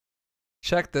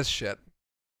Check this shit.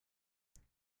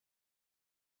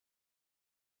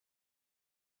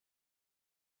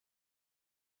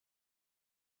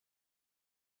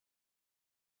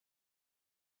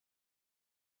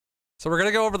 So we're going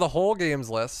to go over the whole games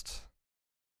list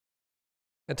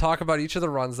and talk about each of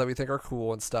the runs that we think are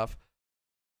cool and stuff.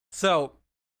 So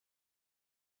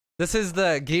this is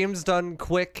the Games Done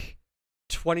Quick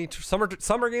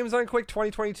Summer Games Done Quick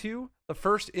 2022, the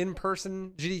first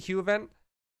in-person GDQ event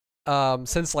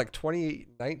since like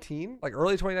 2019, like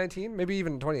early 2019, maybe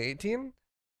even 2018.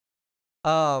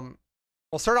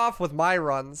 We'll start off with my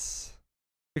runs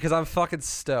because I'm fucking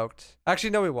stoked. Actually,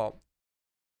 no, we won't.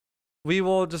 We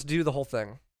will just do the whole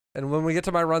thing. And when we get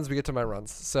to my runs, we get to my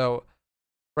runs. So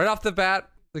right off the bat,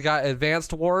 we got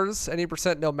Advanced Wars, any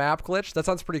 % no map glitch. That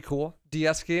sounds pretty cool.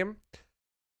 DS game.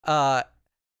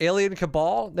 Alien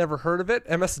Cabal, never heard of it.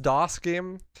 MS-DOS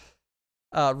game.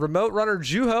 Remote Runner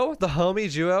Juho, the homie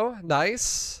Juho,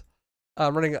 nice.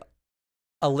 Running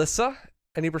Alyssa,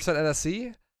 any %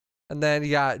 NSE. And then you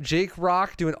got Jake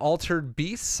Rock doing Altered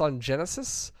Beasts on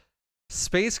Genesis.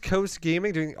 Space Coast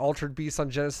Gaming doing Altered Beasts on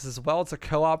Genesis as well. It's a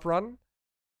co-op run.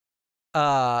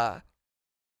 Glitchiness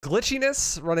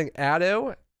running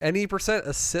Addo. Any %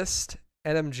 assist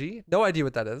NMG. No idea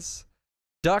what that is.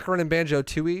 Duck running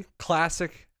Banjo-Tooie.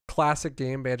 Classic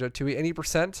game, Banjo-Tooie. Any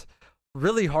 %.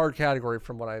 Really hard category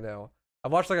from what I know.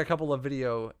 I've watched like a couple of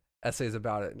video essays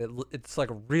about it, and it's like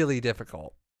really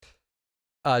difficult.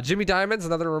 Jimmy Diamonds,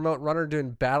 another remote runner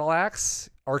doing Battle Axe.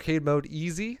 Arcade mode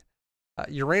easy.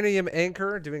 Uranium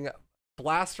Anchor doing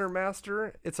Blaster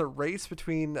Master. It's a race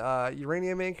between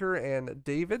Uranium Anchor and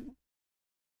David.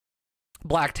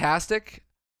 Blacktastic,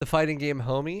 the fighting game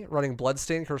homie, running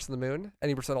Bloodstain, Curse of the Moon.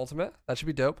 Any % ultimate. That should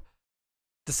be dope.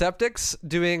 Deceptics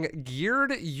doing Geared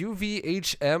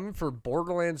UVHM for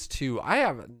Borderlands 2. I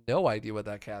have no idea what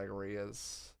that category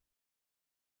is.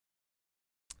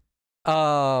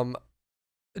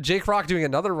 Jake Rock doing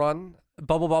another run.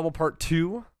 Bubble Bobble Part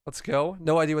 2. Let's go.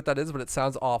 No idea what that is, but it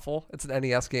sounds awful. It's an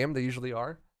NES game. They usually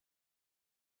are.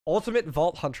 Ultimate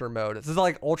Vault Hunter mode. This is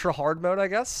like ultra hard mode, I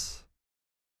guess.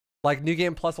 Like New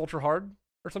Game Plus ultra hard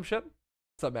or some shit.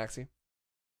 What's up, Maxi?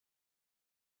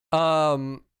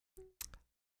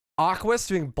 Aquas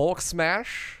doing Bulk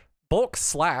Slash.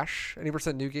 Any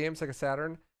 % new games like a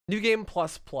Saturn. New Game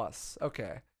Plus Plus.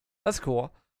 Okay. That's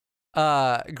cool.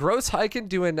 Gross Hiken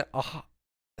doing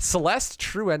Celeste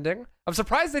True Ending. I'm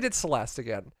surprised they did Celeste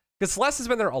again, because Celeste has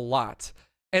been there a lot.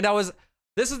 And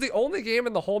this is the only game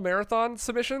in the whole marathon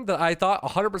submission that I thought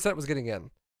 100% was getting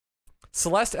in.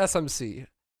 Celeste SMC.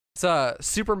 It's a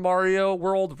Super Mario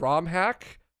World ROM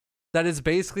hack that is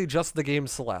basically just the game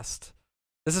Celeste.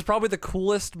 This is probably the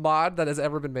coolest mod that has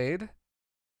ever been made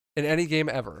in any game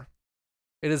ever.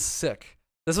 It is sick.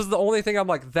 This is the only thing I'm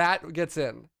like, that gets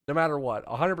in, no matter what.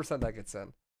 100% that gets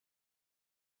in.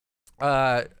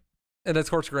 And of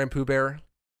course, Grand Pooh Bear.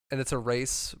 And it's a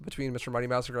race between Mr. Mighty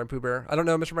Mouse and Grand Pooh Bear. I don't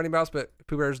know Mr. Mighty Mouse, but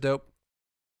Pooh Bear is dope.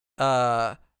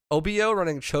 OBO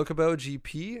running Chocobo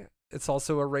GP. It's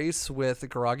also a race with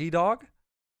Garagi Dog.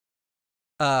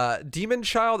 Demon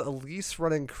Child Elise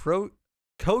running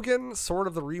Kogan Sword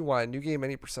of the Rewind. New game,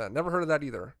 any %. Never heard of that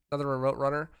either. Another remote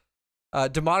runner.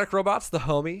 Demonic Robots, the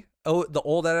homie. Oh, the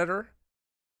old editor.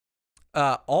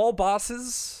 All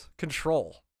Bosses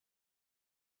Control.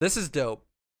 This is dope.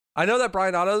 I know that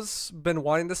Brian Otto's been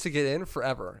wanting this to get in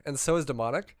forever, and so is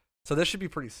Demonic. So this should be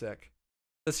pretty sick.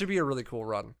 This should be a really cool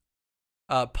run.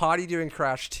 Potty doing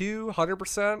Crash 2,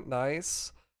 100%.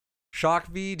 Nice. Shock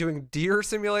V doing Deer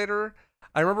Simulator.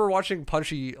 I remember watching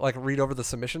Punchy like read over the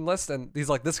submission list, and he's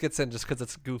like, this gets in just because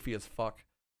it's goofy as fuck.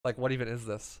 Like, what even is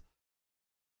this?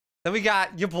 Then we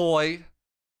got your boy,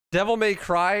 Devil May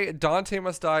Cry, Dante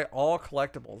Must Die, all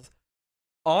collectibles.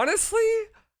 Honestly,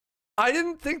 I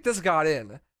didn't think this got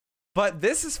in, but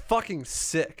this is fucking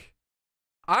sick.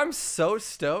 I'm so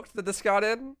stoked that this got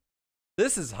in.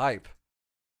 This is hype.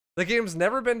 The game's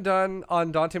never been done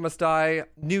on Dante Must Die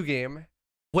new game.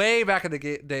 Way back in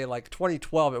the day, like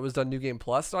 2012, it was done New Game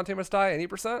Plus, Dante Must Die, any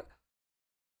 %.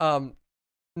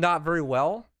 Not very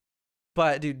well.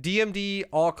 But, dude, DMD,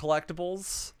 all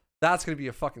collectibles, that's going to be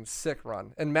a fucking sick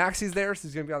run. And Maxi's there, so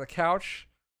he's going to be on the couch.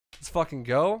 Let's fucking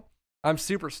go. I'm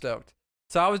super stoked.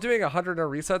 So I was doing 100 no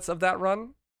resets of that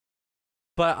run,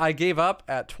 but I gave up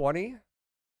at 20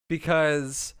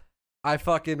 because I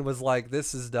fucking was like,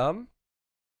 this is dumb.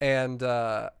 And,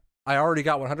 I already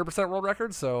got 100% world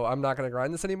record, so I'm not going to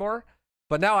grind this anymore.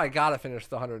 But now I got to finish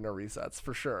the 100 no resets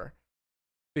for sure,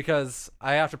 because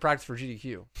I have to practice for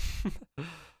GDQ.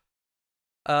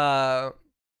 Yeah,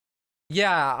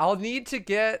 I'll need to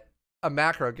get a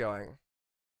macro going.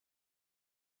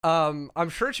 I'm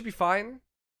sure it should be fine.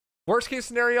 Worst case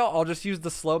scenario, I'll just use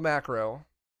the slow macro.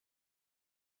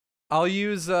 I'll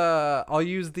use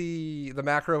the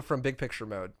macro from big picture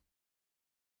mode.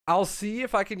 I'll see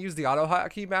if I can use the auto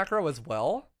hotkey macro as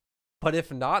well. But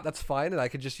if not, that's fine, and I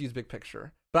could just use big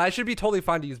picture. But I should be totally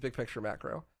fine to use big picture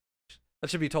macro. That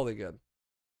should be totally good.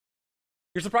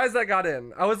 You're surprised that got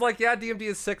in. I was like, yeah, DMD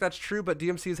is sick, that's true, but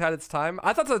DMC has had its time.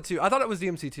 I thought so too. I thought it was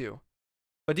DMC 2.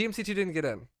 But DMC 2 didn't get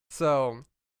in. So,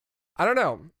 I don't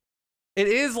know. It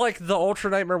is like the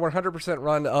Ultra Nightmare 100%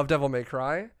 run of Devil May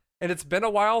Cry. And it's been a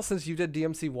while since you did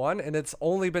DMC 1, and it's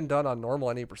only been done on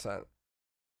normal any%.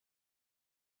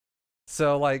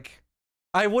 So, like,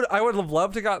 I would have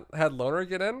loved to had Loner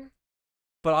get in.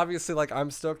 But obviously, like,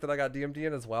 I'm stoked that I got DMD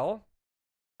in as well.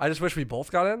 I just wish we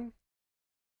both got in.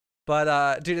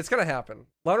 But, dude, it's going to happen.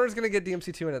 Loner's going to get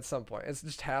DMC2 in at some point. It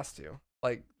just has to.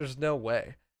 Like, there's no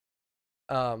way.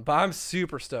 But I'm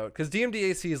super stoked. Because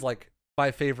DMDAC is, like,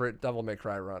 my favorite Devil May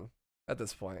Cry run at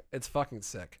this point. It's fucking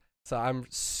sick. So I'm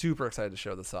super excited to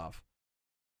show this off.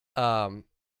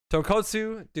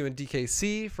 Tonkotsu doing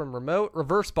DKC from remote.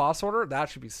 Reverse boss order. That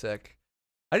should be sick.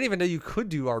 I didn't even know you could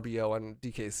do RBO on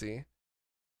DKC.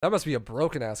 That must be a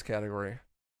broken-ass category.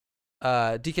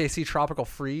 DKC Tropical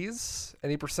Freeze,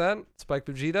 any %. Spike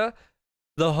Vegeta.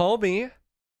 The homie,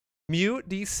 Mute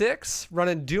D6,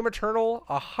 running Doom Eternal,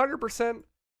 100%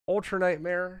 Ultra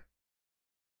Nightmare.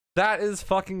 That is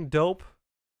fucking dope.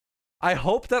 I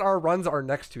hope that our runs are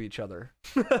next to each other.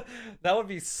 That would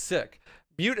be sick.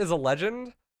 Mute is a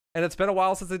legend, and it's been a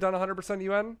while since they've done 100%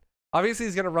 UN. Obviously,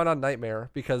 he's going to run on Nightmare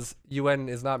because UN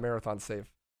is not marathon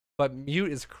safe. But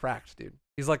Mute is cracked, dude.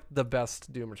 He's like the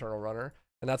best Doom Eternal runner.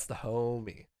 And that's the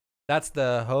homie. That's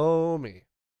the homie.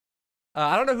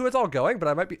 I don't know who it's all going, but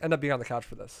I might end up being on the couch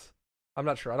for this. I'm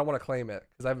not sure. I don't want to claim it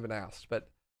because I haven't been asked, but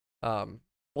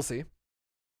we'll see.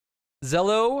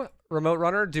 Zello, remote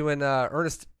runner, doing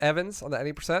Ernest Evans on the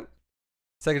any %.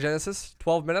 Sega Genesis,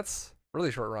 12 minutes.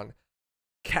 Really short run.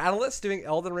 Catalyst doing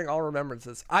Elden Ring All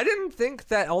Remembrances. I didn't think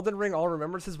that Elden Ring All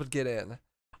Remembrances would get in.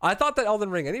 I thought that Elden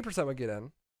Ring any % would get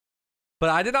in. But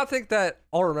I did not think that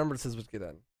All Remembrances would get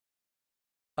in.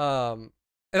 And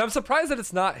I'm surprised that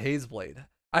it's not Hazeblade.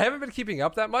 I haven't been keeping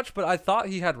up that much, but I thought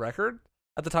he had record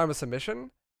at the time of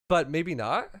submission, but maybe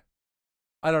not.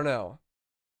 I don't know.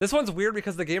 This one's weird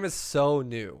because the game is so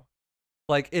new.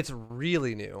 Like, it's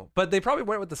really new. But they probably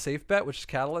went with the safe bet, which is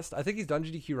Catalyst. I think he's done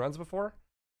GDQ runs before,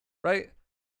 right?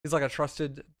 He's like a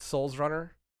trusted Souls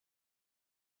runner.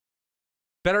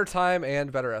 Better time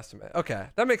and better estimate. Okay,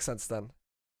 that makes sense then.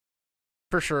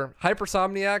 For sure.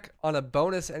 Hypersomniac on a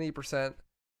bonus any %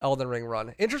 Elden Ring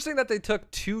run. Interesting that they took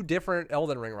 2 different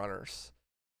Elden Ring runners.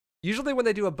 Usually when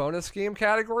they do a bonus game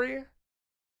category,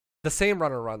 the same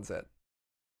runner runs it.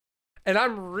 And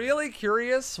I'm really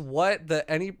curious what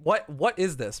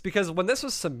is this? Because when this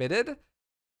was submitted,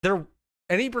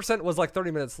 any % was like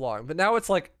 30 minutes long, but now it's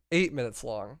like 8 minutes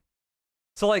long.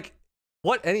 So like,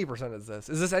 what any % is this?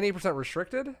 Is this any %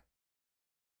 restricted?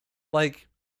 Like,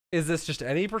 is this just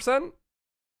any %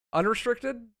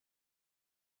 unrestricted?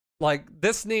 Like,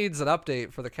 this needs an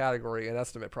update for the category and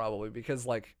estimate probably, because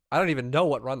like, I don't even know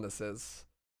what run this is,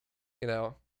 you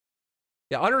know?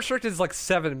 Yeah, unrestricted is like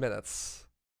 7 minutes.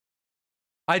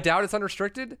 I doubt it's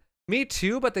unrestricted. Me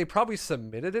too, but they probably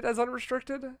submitted it as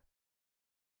unrestricted.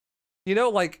 You know,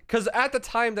 like, because at the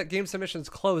time that game submissions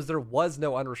closed, there was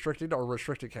no unrestricted or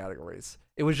restricted categories.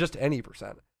 It was just any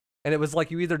 %. And it was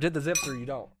like, you either did the zips or you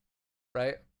don't,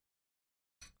 right?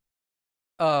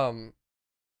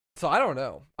 So I don't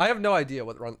know. I have no idea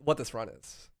what this run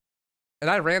is. And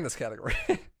I ran this category.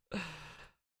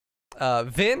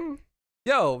 Vin.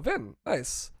 Yo, Vin.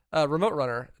 Nice. Remote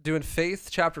runner. Doing Faith,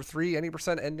 Chapter 3, any %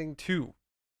 ending 2.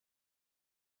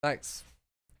 Nice.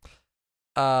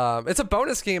 It's a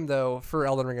bonus game, though, for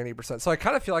Elden Ring any %. So I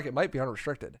kind of feel like it might be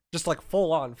unrestricted. Just like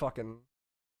full on fucking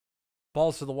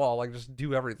balls to the wall. Like just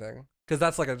do everything. Because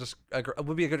that's like it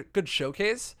would be a good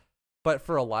showcase. But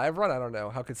for a live run, I don't know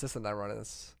how consistent that run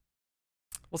is.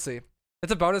 We'll see.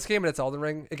 It's a bonus game and it's Elden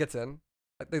Ring. It gets in.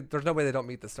 There's no way they don't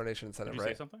meet this donation incentive, Did you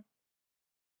right? say something?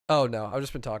 Oh, no. I've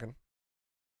just been talking.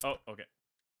 Oh, okay.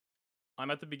 I'm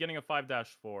at the beginning of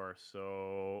 5-4,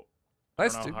 so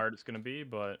Nice, I don't know dude. how hard it's going to be,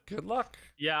 but... Good luck.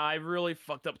 Yeah, I really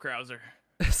fucked up Krauser.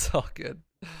 It's all good.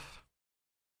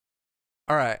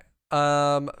 All right.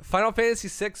 Final Fantasy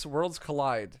VI Worlds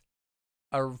Collide.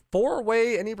 A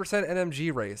 4-way any %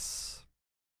 NMG race.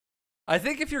 I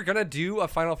think if you're going to do a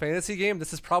Final Fantasy game,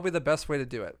 this is probably the best way to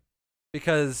do it.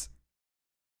 Because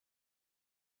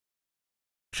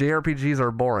JRPGs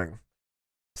are boring.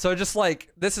 So just like,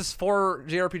 this is 4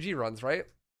 JRPG runs, right?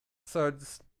 So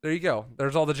There you go.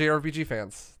 There's all the JRPG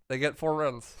fans. They get 4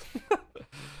 runs.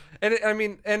 And I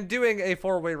mean, and doing a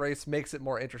 4-way race makes it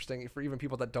more interesting for even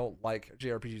people that don't like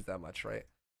JRPGs that much, right?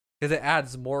 Because it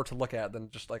adds more to look at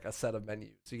than just like a set of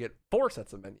menus. So you get 4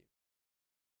 sets of menus.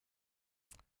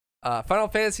 Final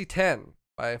Fantasy X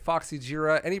by Foxy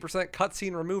Jira. Any percent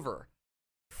cutscene remover.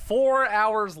 4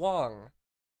 hours long.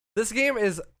 This game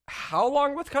is how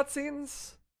long with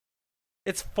cutscenes?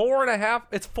 It's 4.5.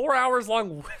 It's 4 hours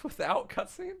long without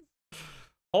cutscenes.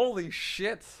 Holy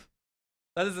shit!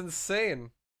 That is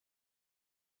insane.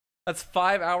 That's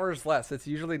 5 hours less. It's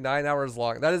usually 9 hours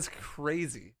long. That is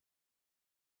crazy.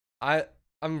 I'm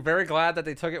very glad that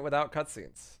they took it without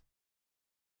cutscenes.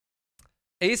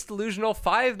 Ace Delusional,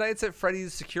 5 Nights at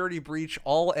Freddy's Security Breach,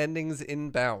 all endings in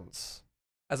bounds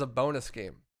as a bonus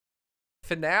game.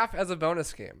 FNAF as a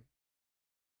bonus game.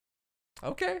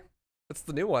 Okay. That's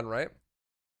the new one, right?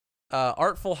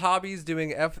 Artful Hobbies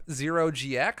doing F-Zero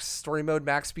GX. Story mode,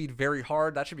 max speed, very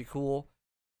hard. That should be cool.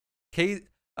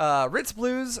 Ritz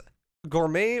Blues,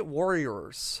 Gourmet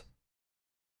Warriors.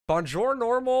 Bonjour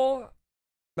Normal,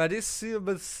 Medici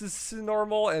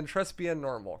Normal, and Trespian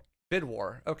Normal. Bid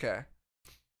War. Okay.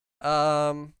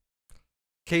 KZ,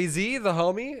 the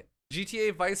homie.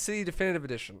 GTA Vice City Definitive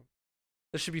Edition.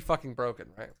 This should be fucking broken,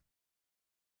 right?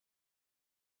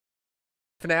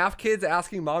 FNAF kids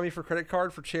asking mommy for credit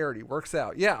card for charity. Works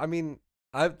out. Yeah, I mean,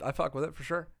 I fuck with it for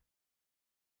sure.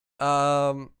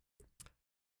 Sabera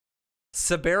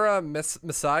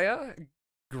Messiah.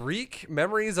 Greek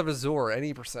Memories of Azure.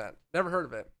 Any percent. Never heard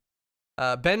of it.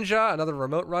 Benja, another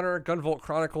remote runner. Gunvolt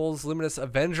Chronicles. Luminous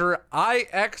Avenger.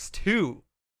 IX2.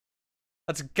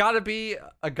 That's gotta be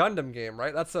a Gundam game,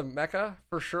 right? That's a mecha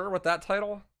for sure with that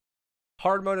title.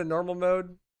 Hard mode and normal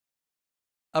mode.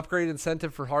 Upgrade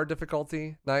incentive for hard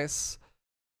difficulty. Nice.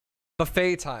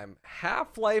 Buffet Time.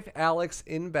 Half-Life Alyx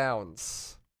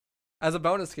Inbounds. As a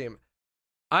bonus game.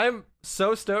 I'm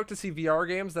so stoked to see VR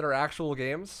games that are actual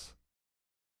games.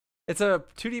 It's a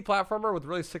 2D platformer with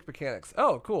really sick mechanics.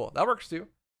 Oh, cool. That works too.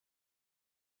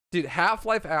 Dude,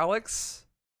 Half-Life Alyx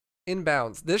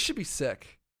Inbounds. This should be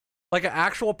sick. Like an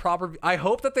actual proper... I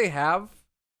hope that they have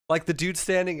like the dude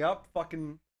standing up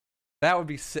fucking... That would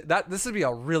be sick. This would be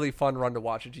a really fun run to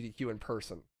watch at GDQ in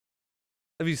person.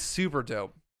 That'd be super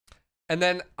dope. And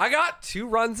then I got 2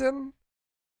 runs in.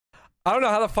 I don't know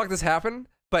how the fuck this happened,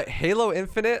 but Halo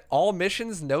Infinite, all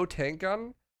missions, no tank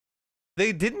gun.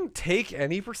 They didn't take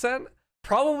any percent,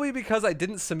 probably because I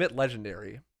didn't submit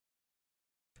legendary.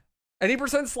 Any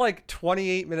percent's like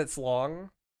 28 minutes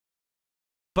long,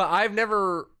 but I've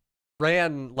never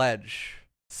ran ledge,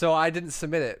 so I didn't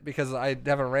submit it because I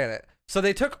haven't ran it. So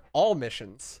they took all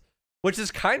missions, which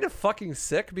is kind of fucking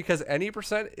sick because any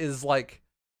percent is like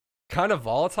kind of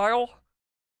volatile.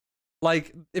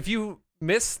 Like if you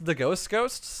miss the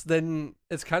ghosts, then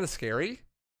it's kind of scary,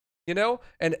 you know?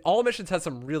 And all missions had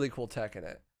some really cool tech in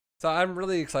it. So I'm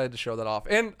really excited to show that off.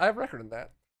 And I have record in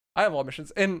that. I have all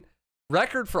missions. And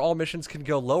record for all missions can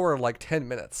go lower like 10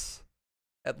 minutes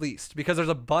at least because there's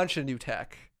a bunch of new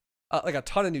tech. Like a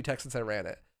ton of new tech since I ran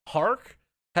it. Hark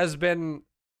has been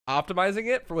optimizing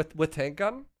it for with tank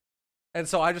gun, and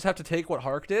so I just have to take what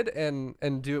Hark did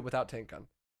and do it without tank gun,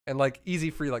 and like easy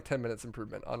free like 10 minutes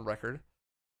improvement on record.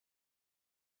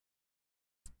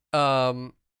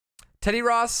 Teddy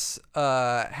Ross,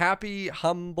 Happy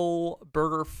Humble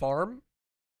Burger Farm.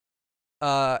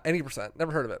 Any percent,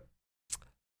 never heard of it.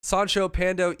 Sancho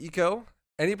Pando Eco,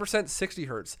 any percent 60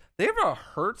 hertz. They have a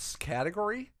hertz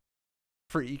category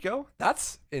for Eco?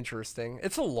 That's interesting.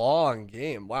 It's a long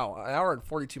game. Wow, an hour and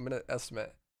 42-minute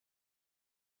estimate.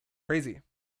 Crazy.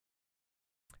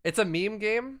 It's a meme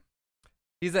game.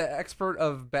 He's an expert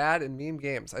of bad and meme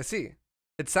games. I see.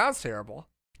 It sounds terrible.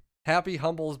 Happy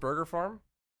Humble's Burger Farm.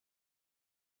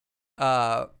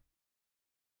 Bramhall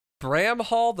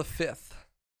the Fifth.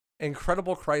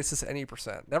 Incredible Crisis any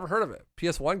percent. Never heard of it.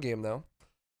 PS1 game though.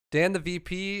 Dan the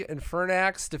VP,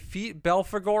 Infernax, Defeat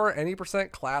Belphegor, any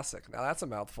percent classic. Now that's a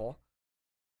mouthful.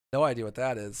 No idea what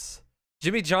that is.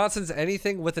 Jimmy Johnson's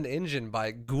Anything with an Engine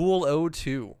by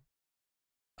Ghoul02.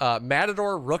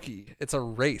 Matador Rookie. It's a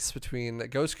race between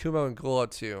Ghost Kumo and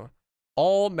Ghoul02.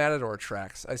 All Matador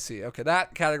tracks. I see. Okay,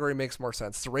 that category makes more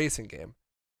sense. It's a racing game.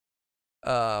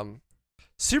 Kaizo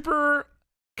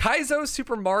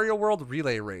Super Mario World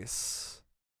Relay Race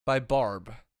by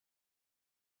Barb.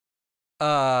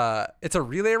 It's a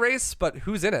relay race, but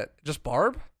who's in it? Just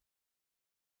Barb?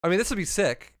 I mean, this would be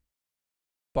sick.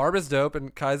 Barb is dope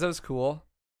and Kaizo's cool,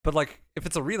 but like, if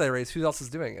it's a relay race, who else is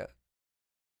doing it?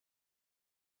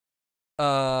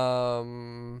 I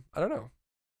don't know.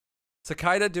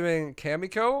 Sakaida doing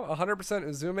Kamiko, 100%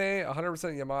 Uzume,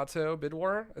 100% Yamato, Bid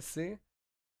War, I see.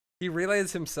 He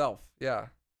relays himself, yeah.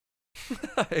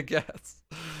 I guess.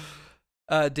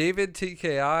 David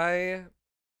TKI,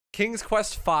 King's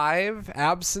Quest 5,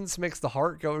 Absence Makes the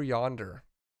Heart Go Yonder.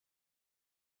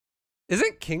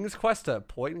 Isn't King's Quest a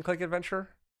point-and-click adventure?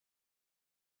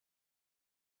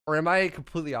 Or am I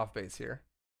completely off base here?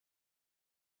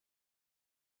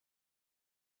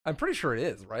 I'm pretty sure it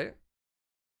is, right?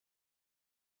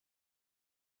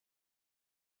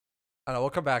 I don't know, we'll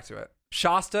come back to it.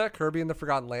 Shasta, Kirby in the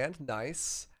Forgotten Land,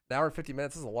 nice. An hour and 50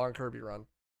 minutes is a long Kirby run.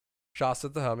 Shasta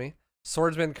the homie.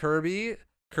 Swordsman Kirby,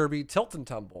 Kirby Tilt and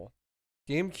Tumble.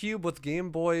 GameCube with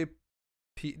Game Boy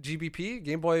GBP,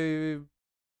 Game Boy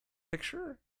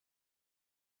Picture?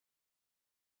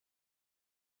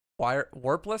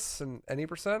 Warpless and any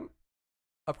percent?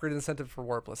 Upgrade incentive for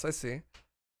Warpless, I see.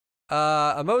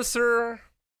 A Moser.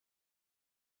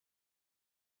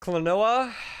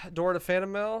 Klonoa, Door to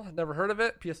Phantom Mill. Never heard of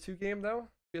it. PS2 game though.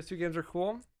 PS2 games are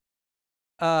cool.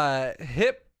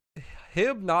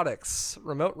 Hypnotics,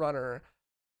 Remote Runner.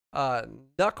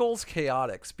 Knuckles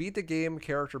Chaotix, Beat the Game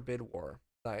Character Bid War.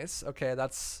 Nice. Okay,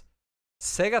 that's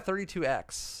Sega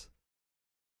 32X.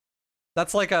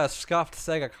 That's like a scuffed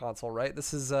Sega console, right?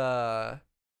 This is that's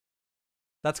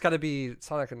gotta be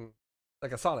Sonic and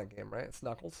like a Sonic game, right? It's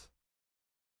Knuckles.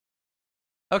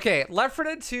 Okay, Left 4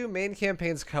 Dead 2 main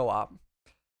campaign's co-op.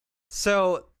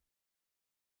 So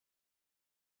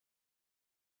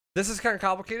this is kind of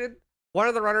complicated. One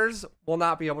of the runners will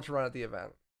not be able to run at the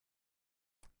event.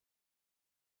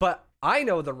 But I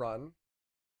know the run,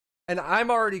 and I'm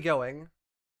already going,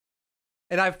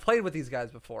 and I've played with these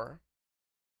guys before.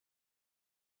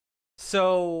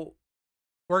 So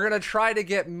we're going to try to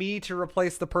get me to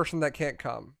replace the person that can't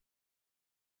come,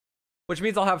 which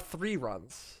means I'll have 3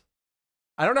 runs.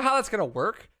 I don't know how that's going to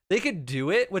work. They could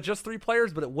do it with just 3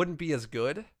 players, but it wouldn't be as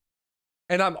good.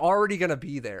 And I'm already going to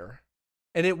be there.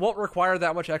 And it won't require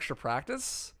that much extra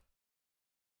practice.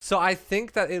 So I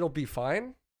think that it'll be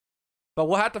fine. But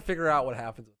we'll have to figure out what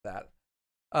happens with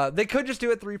that. They could just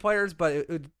do it 3 players, but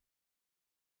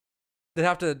they'd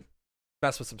have to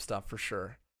mess with some stuff for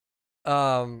sure.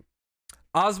 Osmorn,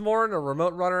 a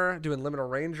Remote Runner, doing Liminal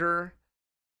Ranger.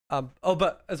 Oh,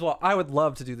 but as well, I would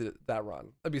love to do that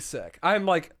run. That'd be sick. I'm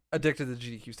like addicted to the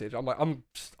GDQ stage. I'm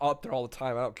just up there all the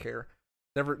time. I don't care.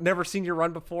 Never seen your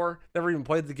run before. Never even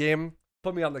played the game.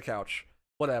 Put me on the couch.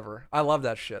 Whatever. I love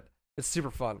that shit. It's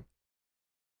super fun.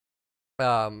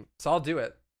 So I'll do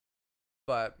it.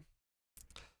 But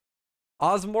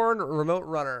Osmorn, Remote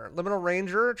Runner, Liminal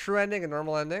Ranger, True Ending and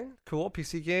Normal Ending. Cool.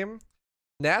 PC game.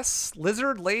 Ness,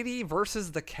 Lizard Lady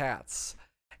versus the Cats.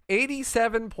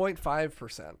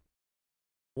 87.5%.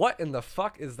 What in the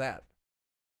fuck is that?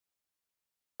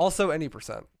 Also any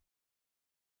percent.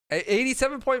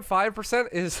 87.5%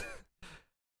 is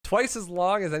twice as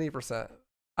long as any percent.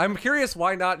 I'm curious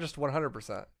why not just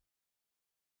 100%.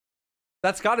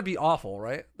 That's got to be awful,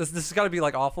 right? This has got to be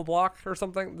like awful block or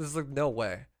something. This is like no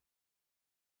way.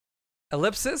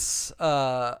 Ellipsis,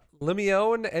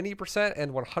 Limione, any percent,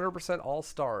 and 100% all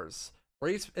stars.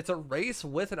 Race. It's a race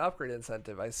with an upgrade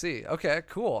incentive. I see. Okay,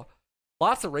 cool.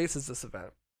 Lots of races this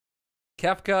event.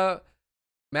 Kefka,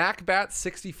 MacBat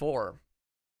 64.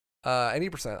 Any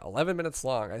percent. 11 minutes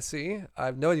long. I see. I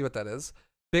have no idea what that is.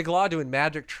 Big Law doing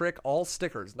Magic Trick. All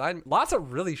stickers. Lots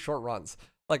of really short runs.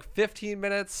 Like 15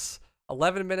 minutes,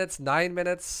 11 minutes, 9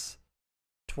 minutes,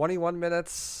 21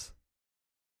 minutes.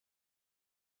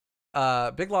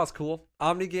 Big Law's cool.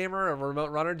 Omni Gamer, a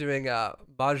Remote Runner, doing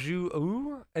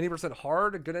Maju any percent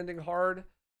hard, good ending hard.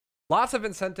 Lots of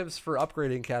incentives for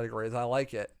upgrading categories. I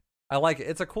like it. I like it.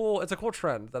 It's a cool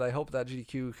trend that I hope that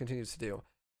GDQ continues to do.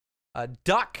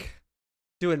 Duck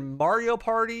doing Mario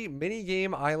Party, mini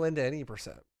game island any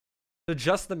percent. So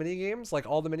just the mini games, like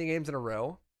all the mini games in a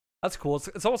row. That's cool.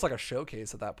 It's almost like a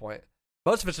showcase at that point.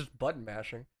 Most of it's just button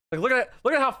mashing. Like look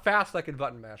at how fast I can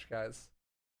button mash, guys.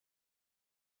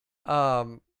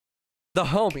 The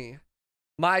homie,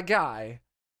 my guy,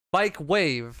 Mike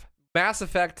Wave, Mass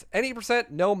Effect, any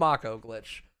percent, no Mako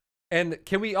glitch. And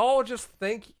can we all just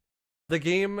thank the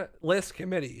game list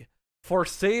committee for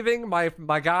saving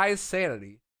my guy's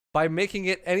sanity by making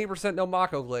it any percent no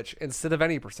Mako glitch instead of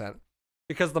any percent?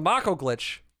 Because the Mako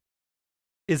glitch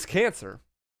is cancer.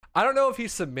 I don't know if he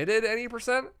submitted any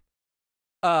percent,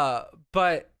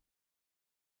 but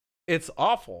it's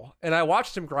awful. And I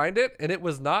watched him grind it, and it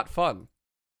was not fun.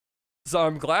 So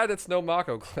I'm glad it's no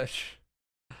Mako glitch.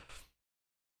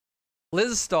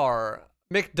 Liz Star,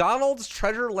 McDonald's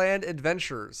Treasureland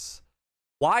Adventures.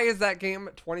 Why is that game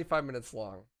 25 minutes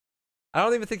long? I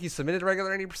don't even think he submitted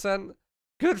regular 80%.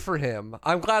 Good for him.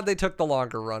 I'm glad they took the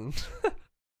longer run.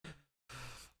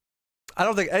 I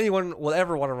don't think anyone will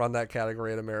ever want to run that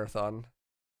category at a marathon.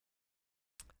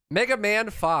 Mega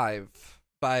Man 5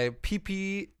 by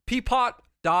Peapot.1.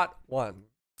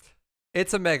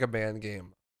 It's a Mega Man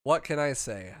game. What can I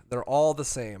say? They're all the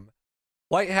same.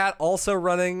 White Hat also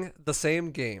running the same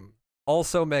game.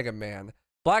 Also Mega Man.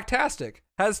 Blacktastic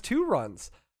has 2 runs.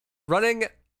 Running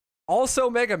also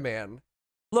Mega Man.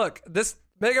 Look, this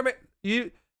Mega Man,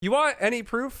 you want any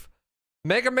proof?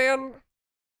 Mega Man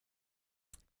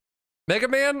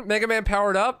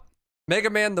powered up, Mega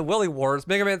Man the Willy Wars,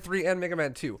 Mega Man 3, and Mega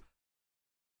Man 2.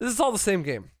 This is all the same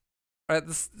game. All right,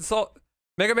 this all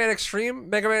Mega Man Extreme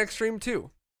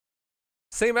 2.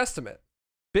 Same estimate.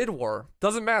 Bid War,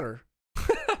 doesn't matter.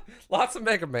 Lots of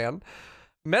Mega Man.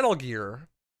 Metal Gear.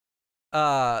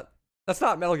 That's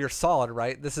not Metal Gear Solid,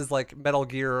 right? This is like Metal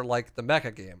Gear, like the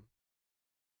mecha game.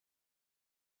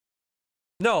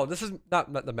 No, this is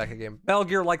not the mecha game. Metal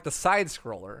Gear, like the side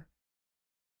scroller.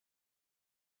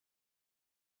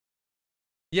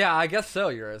 Yeah, I guess so,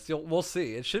 Eurus. We'll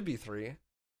see. It should be 3.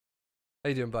 How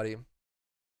you doing, buddy?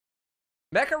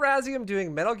 Mecharazium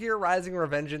doing Metal Gear Rising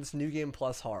Revengeance New Game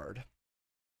Plus Hard.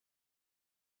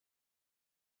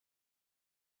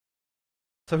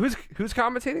 So who's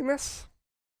commentating this?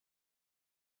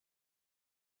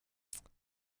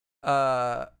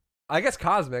 I guess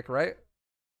Cosmic, right?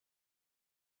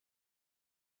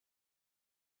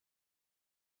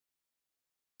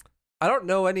 I don't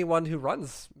know anyone who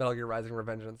runs Metal Gear Rising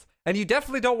Revengeance. And you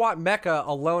definitely don't want Mecha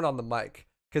alone on the mic,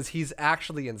 because he's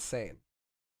actually insane.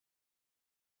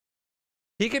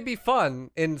 He can be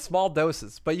fun in small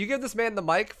doses, but you give this man the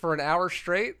mic for an hour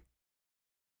straight,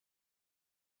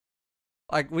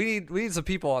 like we need some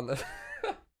people on this.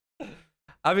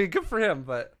 I mean, good for him,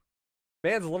 but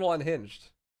man's a little unhinged.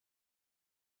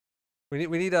 We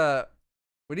need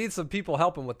some people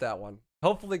helping with that one.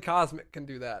 Hopefully Cosmic can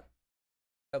do that.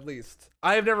 At least.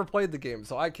 I have never played the game,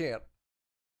 so I can't.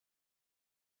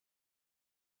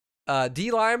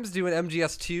 D-Lime's doing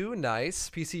MGS2. Nice.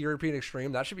 PC European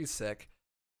Extreme. That should be sick.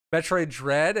 Metroid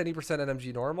Dread. Any percent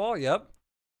NMG normal. Yep.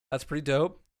 That's pretty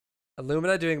dope.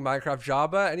 Illumina doing Minecraft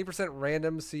Java. Any percent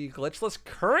random C glitchless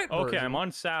current version. Okay, I'm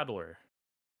on Sadler.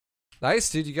 Nice,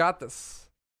 dude. You got this.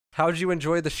 How'd you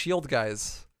enjoy the shield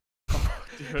guys?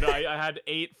 Dude, I had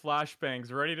 8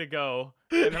 flashbangs ready to go,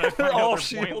 and then I found all out they're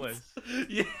shields. pointless.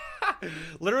 Yeah,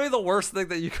 literally the worst thing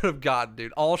that you could have gotten,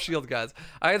 dude. All shield guys.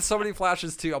 I had so many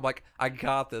flashes too. I'm like, I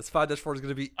got this. 5-4 is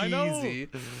gonna be easy.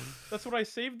 That's what I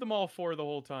saved them all for the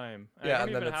whole time. Yeah, I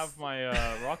don't even have my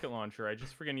rocket launcher. I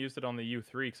just freaking used it on the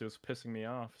U3 because it was pissing me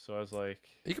off. So I was like,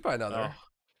 you could buy another.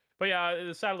 But yeah,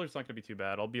 the Sadler's not gonna be too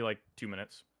bad. I'll be like 2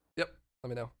 minutes. Yep. Let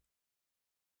me know.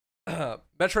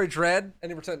 Metroid Dread.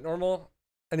 Any percent normal.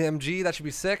 Any MG. That should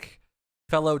be sick.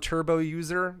 Fellow turbo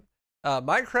user.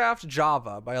 Minecraft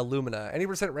Java by Illumina. Any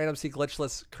percent random C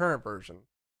glitchless current version.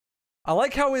 I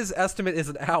like how his estimate is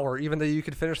an hour, even though you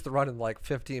could finish the run in like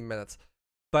 15 minutes.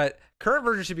 But current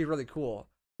version should be really cool.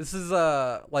 This is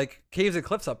like Caves and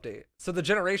Cliffs update, so the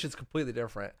generation is completely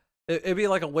different. It'd be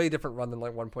like a way different run than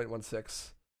like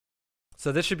 1.16.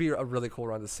 So this should be a really cool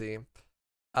run to see.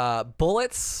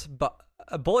 Bullets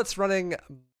running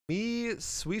me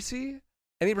Sweezy.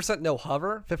 Any percent no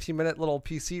hover. 15-minute little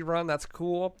PC run. That's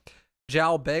cool.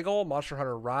 Jow Bagel, Monster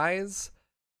Hunter Rise.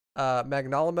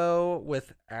 Magnolimo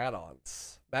with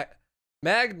add-ons.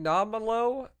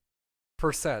 Magnolimo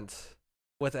 %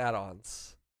 with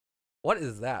add-ons. What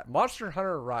is that? Monster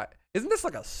Hunter Rise. Isn't this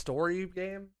like a story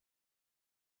game?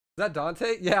 Is that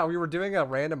Dante? Yeah, we were doing a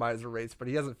randomizer race, but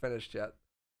he hasn't finished yet.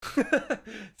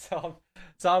 so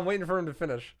I'm waiting for him to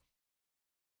finish.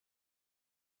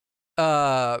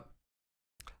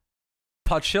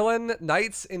 Pachillin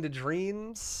Nights into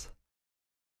Dreams.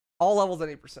 All levels at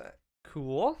 8%.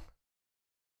 Cool.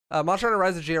 Monster Hunter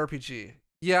Rise of JRPG.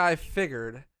 Yeah, I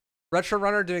figured. Retro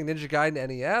Runner doing Ninja Gaiden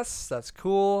NES. That's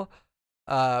cool.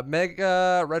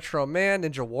 Mega Retro Man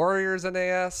Ninja Warriors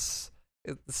NES.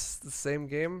 It's the same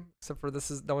game, except for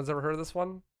no one's ever heard of this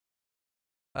one.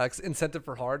 Incentive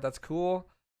for Hard. That's cool.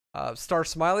 Star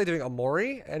Smiley doing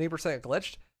Amori. Any percent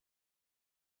glitched.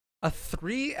 A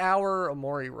 3-hour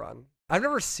Amori run. I've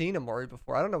never seen Amori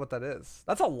before. I don't know what that is.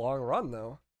 That's a long run,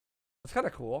 though. That's kind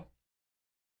of cool.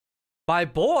 My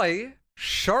boy,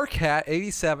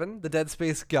 Sharkhat87, the Dead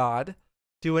Space God,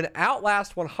 doing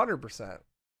Outlast 100%.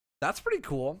 That's pretty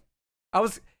cool.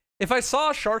 If I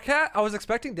saw Sharkhat, I was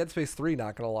expecting Dead Space 3,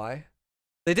 not gonna lie.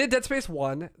 They did Dead Space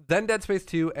 1, then Dead Space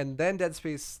 2, and then Dead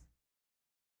Space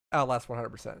Outlast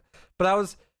 100%.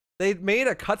 But they made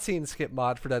a cutscene skip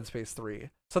mod for Dead Space 3.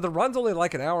 So the run's only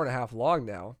like an hour and a half long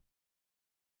now.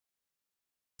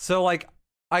 So like,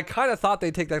 I kind of thought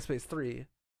they'd take Dead Space 3,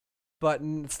 but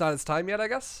it's not its time yet, I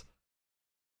guess.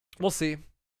 We'll see.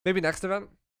 Maybe next event.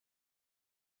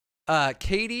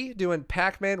 Katie doing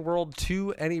Pac-Man World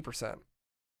 2 any %.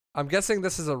 I'm guessing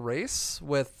this is a race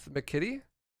with McKitty.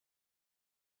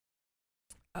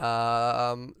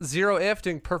 Zero If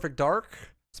doing Perfect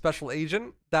Dark Special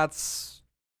Agent. That's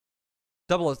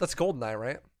that's GoldenEye,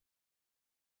 right?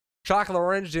 Chocolate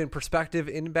Orange doing Perspective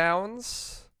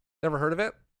Inbounds. Never heard of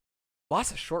it.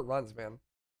 Lots of short runs, man.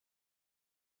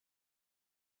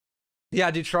 Yeah,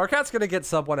 dude, Sharkat's gonna get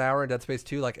sub 1 hour in Dead Space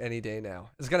 2 like any day now.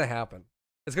 It's gonna happen.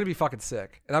 It's gonna be fucking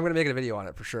sick. And I'm gonna make a video on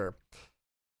it for sure.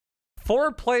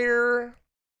 4-player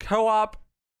co-op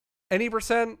any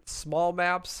 %, small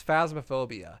maps,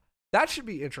 Phasmophobia. That should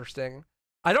be interesting.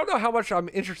 I don't know how much I'm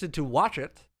interested to watch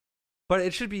it, but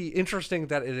it should be interesting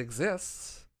that it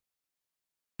exists.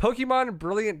 Pokemon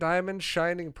Brilliant Diamond,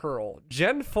 Shining Pearl.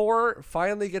 Gen 4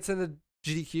 finally gets into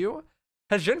GDQ.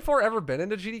 Has Gen 4 ever been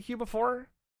into GDQ before?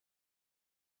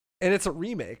 And it's a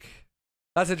remake.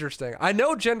 That's interesting. I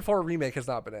know Gen 4 remake has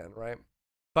not been in, right?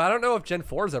 But I don't know if Gen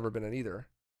 4 has ever been in either.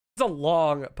 It's a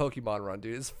long Pokemon run,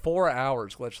 dude. It's 4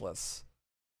 hours glitchless.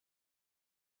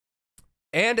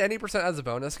 And any % as a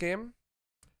bonus game.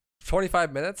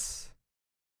 25 minutes.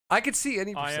 I could see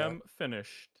any %. I am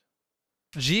finished.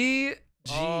 Dude.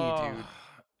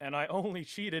 And I only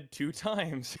cheated 2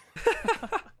 times.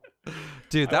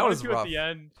 Dude, that was rough. rough. At the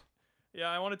end. Yeah,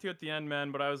 I wanted to at the end,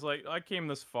 man, but I was like, I came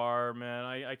this far, man.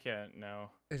 I can't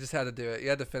now. You just had to do it. You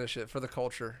had to finish it for the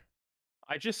culture.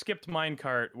 I just skipped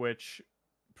minecart, which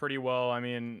pretty well. I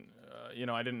mean, you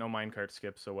know, I didn't know minecart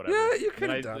skip, so whatever. Yeah, you could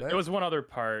have done it. There was one other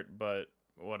part, but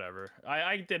whatever.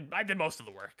 I did most of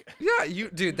the work. Yeah,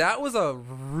 dude, that was a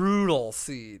brutal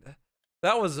seed.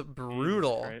 That was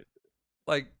brutal. Right?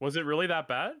 Like, was it really that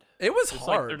bad? It was it's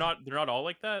hard. Like they're not all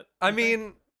like that. I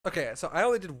mean, okay, so I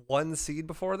only did 1 seed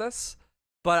before this,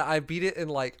 but I beat it in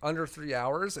like under 3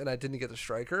 hours, and I didn't get the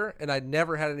striker, and I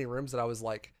never had any rooms that I was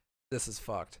like, this is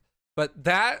fucked. But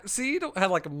that seed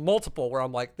had like multiple where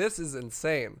I'm like, this is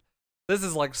insane. This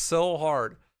is like so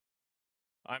hard.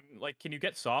 I'm like, can you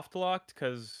get soft locked?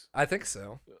 Because I think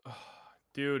so.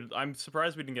 Dude, I'm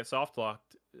surprised we didn't get soft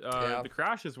locked. Yeah. The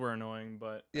crashes were annoying,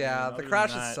 but yeah, I mean, the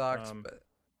crashes sucked, but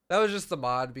that was just the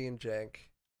mod being jank.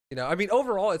 You know, I mean,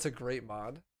 overall, it's a great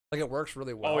mod. Like, it works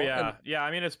really well. Oh yeah, yeah.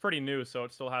 I mean, it's pretty new, so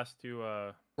it still has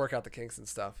to work out the kinks and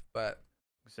stuff. But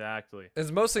exactly,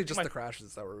 it's mostly just the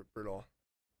crashes that were brutal.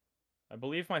 I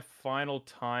believe my final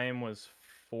time was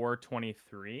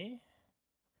 4:23.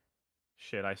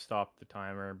 Shit, I stopped the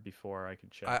timer before I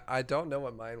could check. I don't know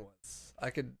what mine was. I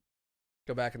could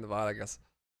go back in the VOD, I guess.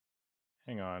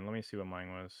 Hang on, let me see what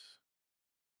mine was.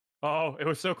 Oh, it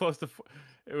was so close to.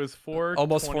 It was 4.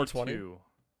 Almost 4:20.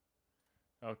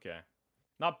 Okay,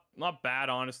 not bad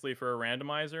honestly for a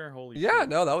randomizer. Holy. Yeah, shit.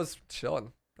 no, that was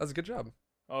chilling. That was a good job.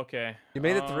 Okay. You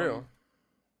made it through.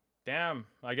 Damn,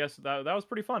 I guess that was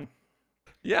pretty fun.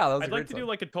 Yeah, that was. I'd like to do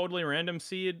like a totally random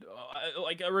seed.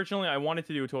 Like originally, I wanted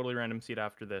to do a totally random seed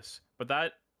after this, but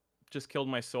that just killed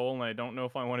my soul, and I don't know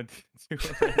if I wanted to do a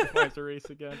randomizer race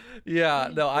again. Yeah,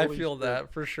 no, I feel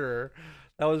that for sure.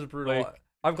 That was brutal. Like,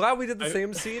 I'm glad we did the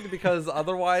same seed because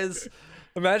otherwise,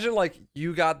 imagine like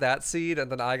you got that seed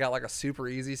and then I got like a super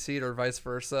easy seed or vice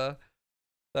versa.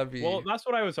 That'd be well, that's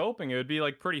what I was hoping. It would be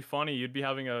like pretty funny. You'd be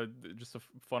having just a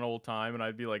fun old time, and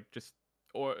I'd be like just.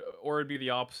 Or it'd be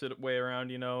the opposite way around,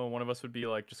 you know. One of us would be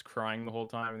like just crying the whole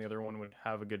time, and the other one would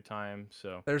have a good time.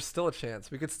 So there's still a chance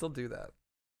we could still do that.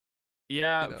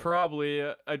 Yeah, you know. Probably.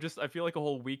 I feel like a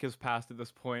whole week has passed at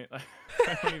this point. I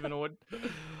don't even know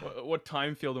what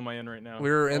time field am I in right now.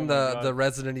 We're in the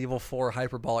Resident Evil 4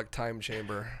 hyperbolic time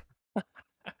chamber.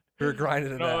 We're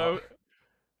grinding it out.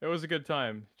 It was a good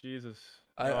time. Jesus.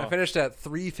 I finished at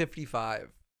 3:55.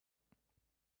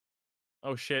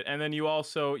 Oh shit, and then you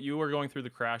were going through the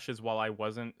crashes while I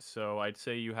wasn't, so I'd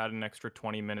say you had an extra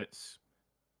 20 minutes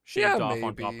shaved off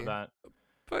on top of that.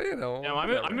 But you know, yeah,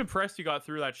 I'm impressed you got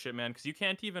through that shit, man, because you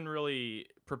can't even really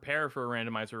prepare for a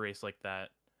randomizer race like that.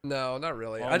 No, not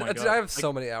really. Oh I have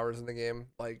so many hours in the game,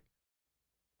 like.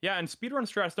 Yeah, and speedrun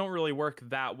strats don't really work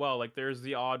that well. Like, there's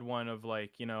the odd one of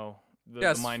like, you know, the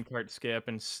minecart skip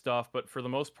and stuff, but for the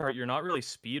most part, you're not really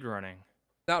speedrunning.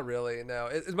 Not really, no.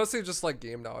 It's mostly just like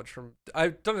game knowledge from.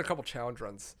 I've done a couple challenge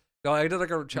runs. No, I did like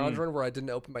a challenge run where I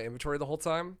didn't open my inventory the whole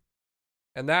time,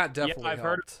 and that definitely helped.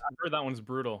 I've heard that one's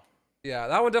brutal. Yeah,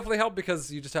 that one definitely helped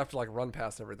because you just have to like run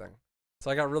past everything.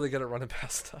 So I got really good at running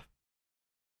past stuff.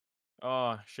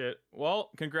 Oh shit!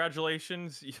 Well,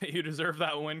 congratulations, you deserve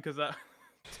that win because that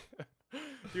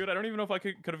Dude, I don't even know if I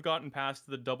could have gotten past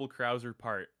the double Krauser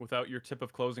part without your tip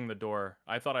of closing the door.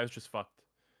 I thought I was just fucked.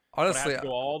 But I Honestly, had to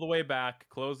go all the way back,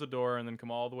 close the door, and then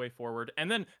come all the way forward. And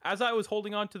then, as I was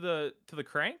holding on to the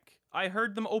crank, I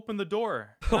heard them open the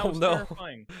door. And that oh was no.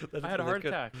 terrifying. That's I had a really heart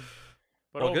good. attack.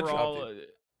 But Well, good job, overall, dude.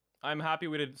 I'm happy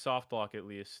we did soft lock at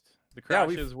least. The Yeah,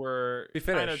 crashes were we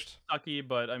kind of finished. sucky,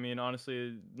 but I mean,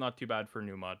 honestly, not too bad for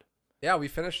new mud. Yeah, we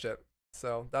finished it.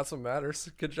 So that's what matters.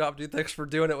 Good job, dude. Thanks for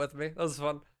doing it with me. That was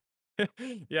fun.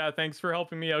 Yeah, thanks for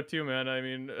helping me out too, man. I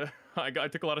mean, I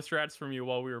took a lot of strats from you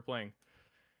while we were playing.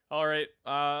 All right,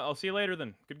 I'll see you later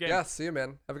then. Good game. Yeah, see you,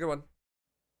 man. Have a good one.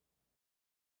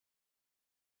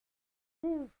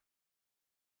 Whew.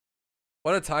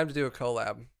 What a time to do a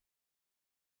collab.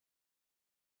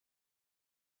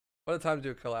 What a time to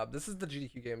do a collab. This is the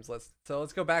GDQ games list. So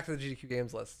let's go back to the GDQ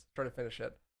games list. Try to finish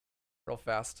it real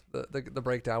fast. The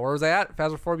breakdown. Where was I at?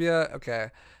 Phasmophobia. Okay.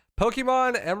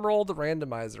 Pokemon Emerald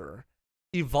Randomizer.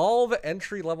 Evolve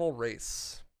entry level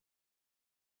race.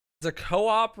 It's a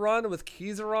co-op run with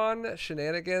Kizaron,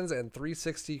 Shenanigans, and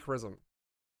 360 Chrism.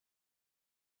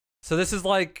 So this is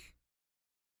like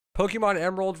Pokemon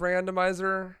Emerald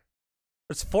Randomizer.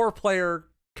 It's 4-player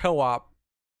co-op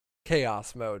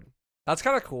chaos mode. That's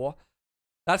kind of cool.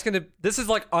 This is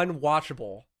like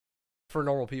unwatchable for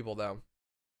normal people though.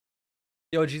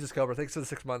 Yo, Jesus Cobra, thanks for the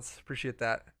 6 months. Appreciate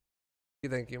that.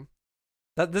 Thank you.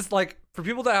 This like for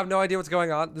people that have no idea what's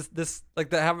going on, this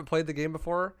like that haven't played the game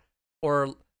before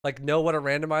or like know what a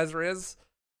randomizer is,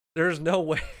 there's no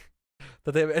way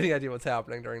that they have any idea what's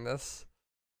happening during this.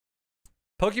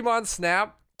 Pokemon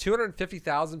Snap,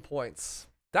 250,000 points.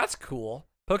 That's cool.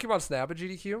 Pokemon Snap at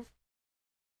GDQ.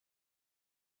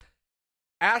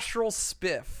 Astral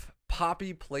Spiff,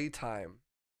 Poppy Playtime.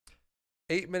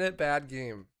 8-minute bad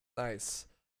game. Nice.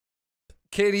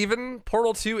 Can't even.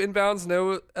 Portal 2 inbounds,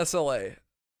 no SLA.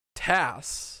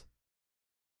 TAS.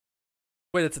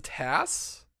 Wait, it's a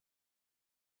TAS?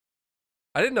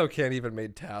 I didn't know Can't Even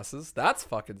made TASs. That's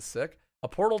fucking sick. A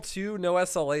Portal 2, no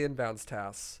SLA inbounds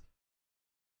TAS.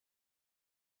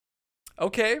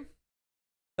 Okay.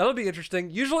 That'll be interesting.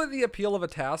 Usually the appeal of a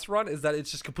TAS run is that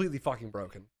it's just completely fucking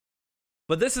broken.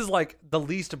 But this is like the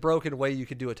least broken way you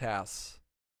could do a TAS.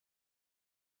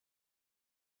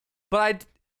 But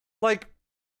like,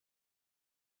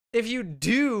 if you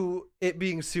do it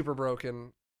being super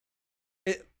broken,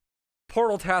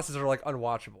 Portal TASs are like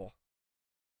unwatchable.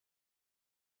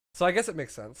 So I guess it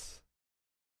makes sense.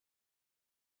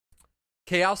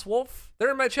 Chaos Wolf,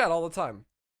 they're in my chat all the time.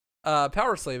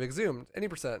 Power Slave, Exhumed, any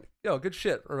percent. Yo, good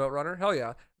shit, Remote Runner, hell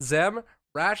yeah. Zem,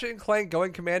 Ratchet and Clank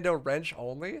going commando wrench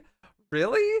only.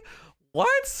 Really?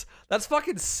 What? That's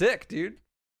fucking sick, dude.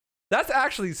 That's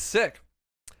actually sick.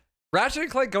 Ratchet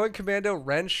and Clank going commando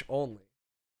wrench only.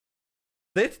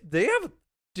 They have,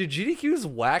 dude, GDQ's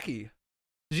wacky.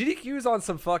 GDQ's on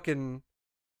some fucking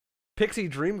Pixie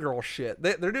Dream Girl shit.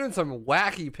 They're doing some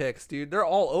wacky picks, dude. They're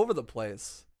all over the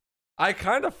place. I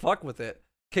kind of fuck with it.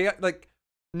 Like,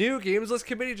 new games list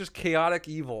committee, just chaotic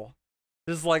evil.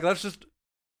 Just like, let's just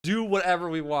do whatever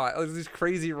we want. Like, these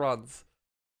crazy runs.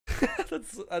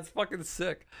 That's fucking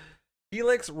sick.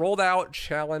 Helix rolled out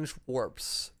challenge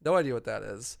warps. No idea what that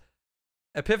is.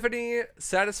 Epiphany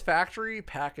satisfactory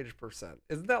package percent.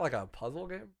 Isn't that like a puzzle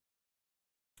game?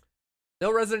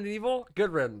 No Resident Evil?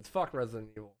 Good riddance. Fuck Resident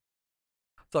Evil.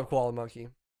 What's up, Koala Monkey?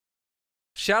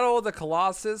 Shadow of the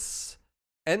Colossus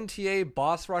NTA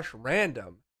boss rush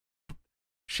random.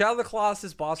 Shadow of the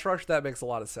Colossus boss rush, that makes a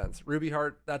lot of sense. Ruby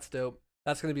Heart, that's dope.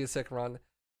 That's going to be a sick run.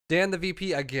 Dan the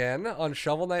VP again on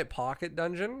Shovel Knight Pocket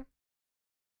Dungeon.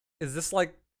 Is this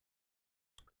like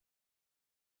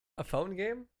a phone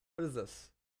game? What is this?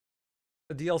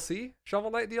 A DLC? Shovel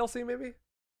Knight DLC maybe?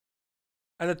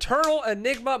 An Eternal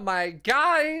Enigma, my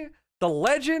guy, the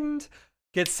legend,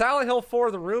 gets Silent Hill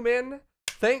 4 the room in.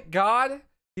 Thank God.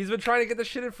 He's been trying to get this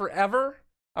shit in forever.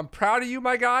 I'm proud of you,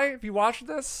 my guy. If you watch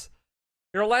this,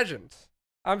 you're a legend.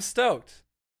 I'm stoked.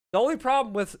 The only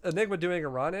problem with Enigma doing a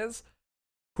run is,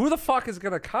 who the fuck is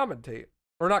going to commentate?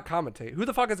 Or not commentate. Who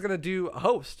the fuck is going to do a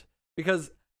host?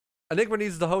 Because Enigma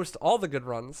needs to host all the good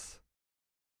runs.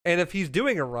 And if he's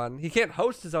doing a run, he can't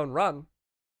host his own run.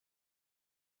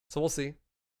 So we'll see.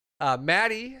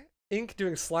 Maddie Inc.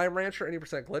 doing Slime Rancher,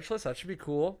 80% glitchless. That should be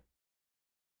cool.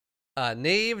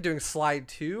 Nave doing Slide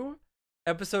 2.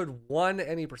 Episode 1,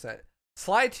 any percent.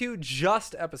 Slide 2,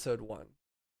 just episode 1.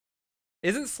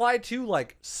 Isn't Slide 2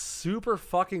 like super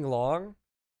fucking long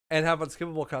and have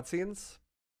unskippable cutscenes?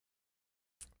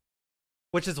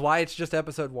 Which is why it's just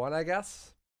episode 1, I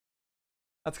guess.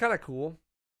 That's kind of cool.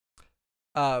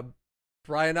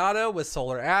 Brian Otto with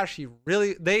Solar Ash.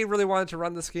 They really wanted to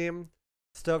run this game.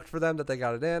 Stoked for them that they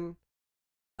got it in.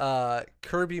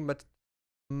 Kirby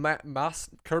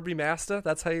Master,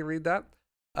 that's how you read that.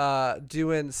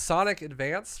 Doing Sonic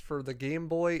Advance for the Game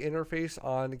Boy interface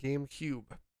on GameCube.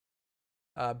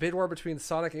 Bid war between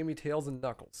Sonic, Amy, Tails, and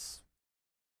Knuckles.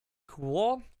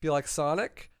 Cool. If you like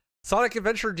Sonic. Sonic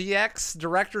Adventure DX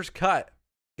Director's Cut.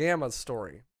 Gamma's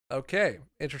story. Okay.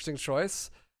 Interesting choice.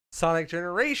 Sonic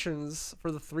Generations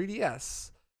for the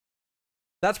 3DS.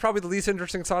 That's probably the least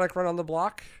interesting Sonic run on the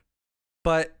block.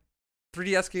 But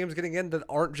 3DS games getting in that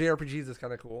aren't JRPGs is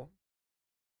kind of cool.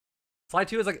 Sly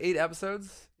 2 is like 8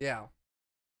 episodes. Yeah.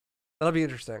 That'll be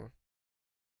interesting.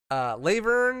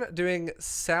 Laverne doing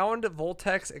Sound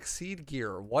Voltex Exceed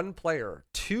Gear. 1 player.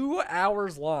 2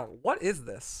 hours long. What is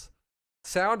this?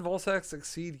 Sound Voltex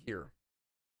Exceed Gear.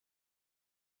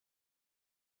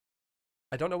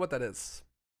 I don't know what that is.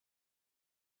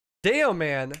 Deo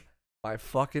Man. My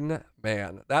fucking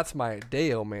man. That's my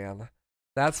Deo Man.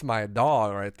 That's my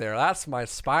dog right there. That's my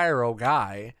Spyro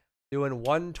guy doing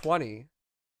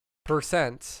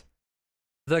 120%.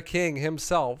 The king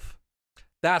himself.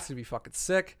 That's gonna be fucking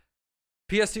sick.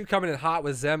 PS2 coming in hot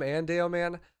with Zem and Deo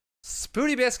Man.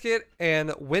 Spooty Biscuit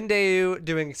and Windeu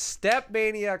doing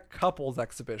Stepmania Couples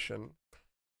Exhibition.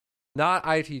 Not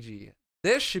ITG.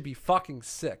 This should be fucking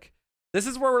sick. This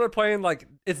is where we're playing, like,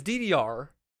 it's DDR,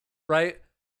 right?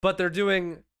 But they're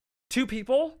doing 2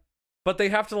 people, but they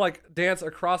have to, like, dance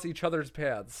across each other's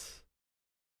paths.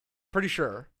 Pretty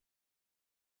sure.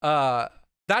 That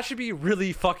should be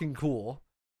really fucking cool.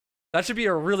 That should be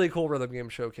a really cool rhythm game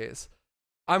showcase.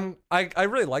 I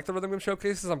really like the rhythm game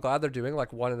showcases. I'm glad they're doing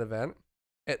like one an event.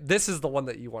 This is the one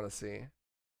that you want to see.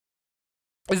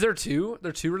 Is there 2? There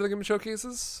are 2 rhythm game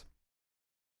showcases?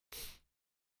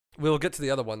 We'll get to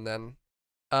the other one then.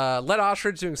 Led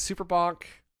Ostrich doing Super Bonk.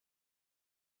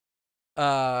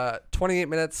 28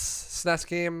 minutes SNES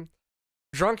game.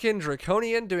 Drunken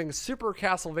Draconian doing Super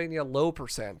Castlevania Low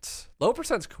Percent. Low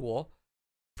Percent's cool.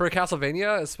 For a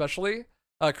Castlevania, especially.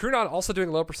 Krunon also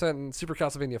doing Low Percent in Super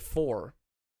Castlevania 4.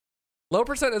 Low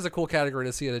Percent is a cool category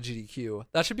to see at a GDQ.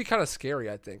 That should be kind of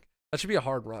scary, I think. That should be a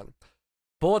hard run.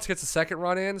 Bullets gets a second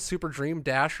run in. Super Dream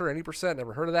Dasher, any percent.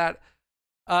 Never heard of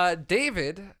that.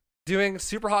 David doing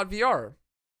Super Hot VR.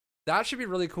 That should be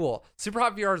really cool. Super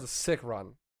Hot VR is a sick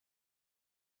run.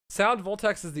 Sound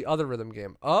Voltex is the other rhythm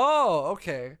game. Oh,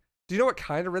 okay. Do you know what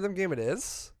kind of rhythm game it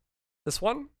is? This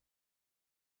one?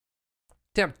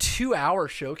 Damn, 2-hour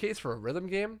showcase for a rhythm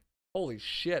game? Holy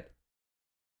shit.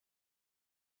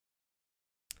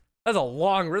 That's a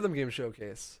long rhythm game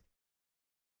showcase.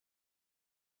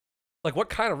 Like, what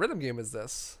kind of rhythm game is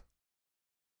this?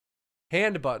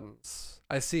 Hand buttons.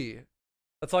 I see.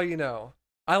 That's all you know.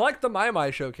 I like the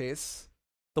My showcase.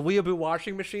 The Weeaboo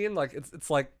washing machine. Like, it's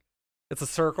like, it's a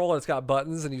circle and it's got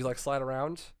buttons and you like slide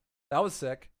around. That was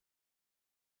sick.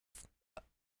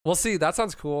 We'll see. That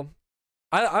sounds cool.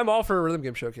 I'm all for rhythm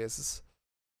game showcases.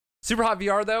 Super Hot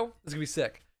VR though is gonna be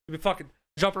sick. You'll be fucking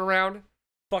jumping around,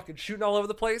 fucking shooting all over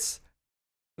the place.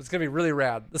 It's gonna be really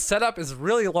rad. The setup is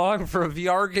really long for a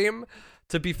VR game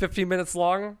to be 15 minutes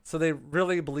long, so they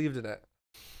really believed in it.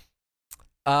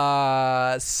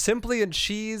 Simply and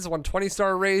Cheese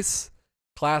 120-star race,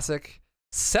 classic.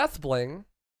 Seth Bling,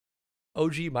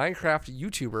 OG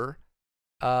Minecraft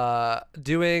YouTuber,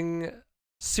 doing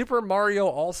Super Mario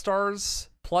All-Stars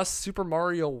plus Super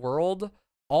Mario World,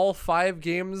 all 5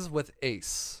 games with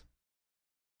Ace.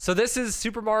 So this is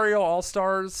Super Mario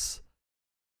All-Stars,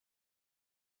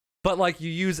 but like you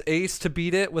use Ace to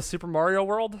beat it with Super Mario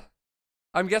World,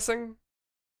 I'm guessing.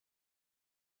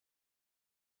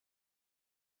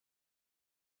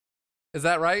 Is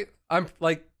that right? I'm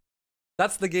like,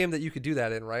 that's the game that you could do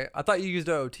that in, right? I thought you used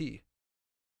OOT.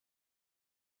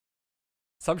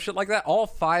 Some shit like that. All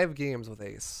 5 games with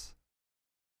Ace.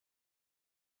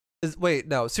 Wait,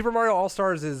 no. Super Mario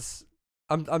All-Stars is...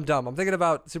 I'm dumb. I'm thinking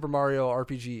about Super Mario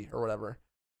RPG or whatever.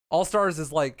 All-Stars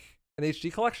is like an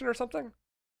HD collection or something?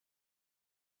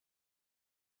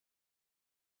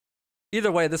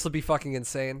 Either way, this will be fucking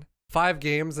insane. 5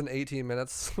 games in 18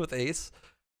 minutes with Ace.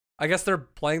 I guess they're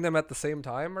playing them at the same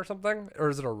time or something? Or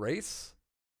is it a race?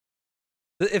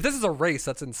 If this is a race,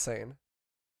 that's insane.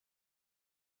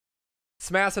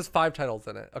 Smash has 5 titles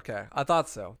in it. Okay, I thought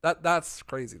so. That's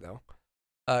crazy though.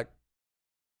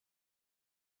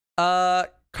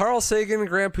 Carl Sagan,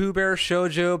 Grand Pooh Bear,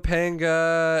 Shoujo,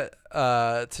 Panga,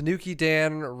 Tanuki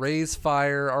Dan, Raise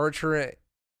Fire, Archer,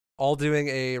 all doing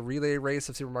a relay race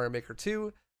of Super Mario Maker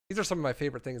 2. These are some of my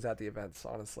favorite things at the events,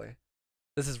 honestly.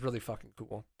 This is really fucking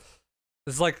cool.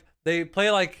 This is like, they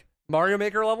play like Mario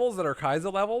Maker levels that are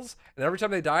Kaizo levels, and every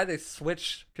time they die, they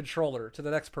switch controller to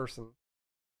the next person.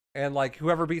 And like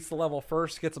whoever beats the level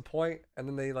first gets a point, and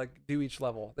then they like do each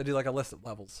level. They do like a list of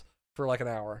levels for like an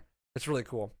hour. It's really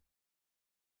cool.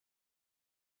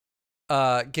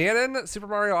 Ganon, Super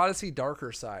Mario Odyssey,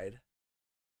 Darker Side.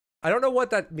 I don't know what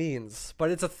that means,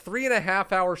 but it's a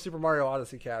 3.5 hour Super Mario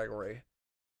Odyssey category.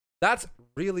 That's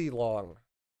really long.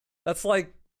 That's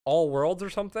like all worlds or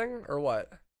something, or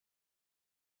what?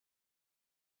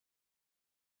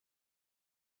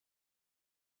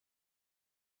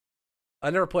 I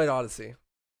never played Odyssey.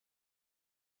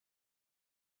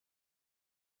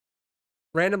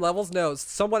 Random levels? No,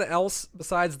 someone else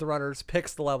besides the runners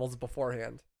picks the levels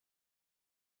beforehand.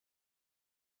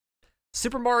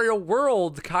 Super Mario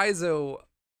World Kaizo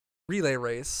Relay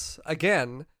Race.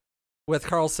 Again, with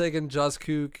Carl Sagan,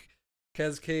 Juzkook,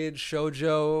 Kezcade,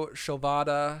 Shoujo,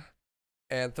 Shovada,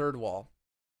 and Third Wall.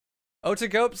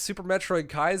 Otagope, Super Metroid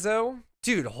Kaizo.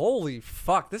 Dude, holy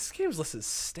fuck. This game's list is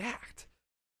stacked.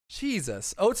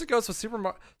 Jesus. Otagope with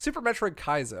Super Metroid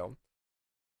Kaizo.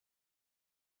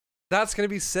 That's going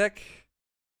to be sick.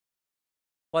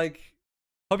 Like,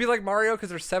 hope you like Mario because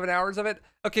there's 7 hours of it.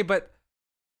 Okay, but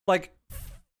like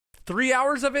 3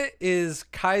 hours of it is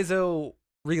Kaizo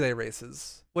relay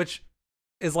races, which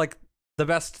is like the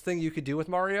best thing you could do with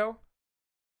Mario.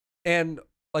 And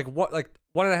like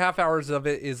 1.5 hours of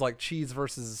it is like cheese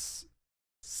versus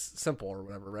simple or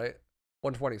whatever, right?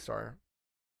 120 star.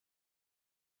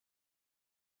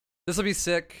 This will be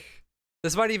sick.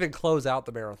 This might even close out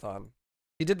the marathon.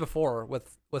 He did before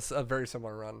with a very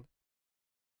similar run.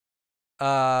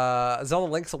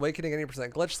 Zelda Link's Awakening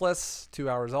 80% glitchless. 2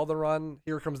 hour Zelda run.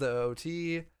 Here comes the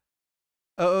OOT.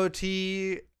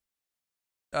 OOT.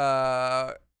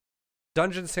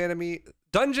 Dungeon Sanity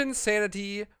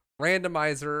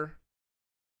Randomizer.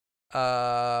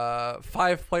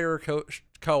 5-player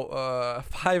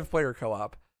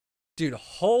co-op. Dude,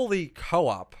 holy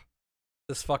co-op.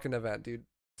 This fucking event, dude.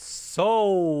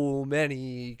 So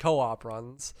many co-op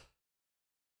runs.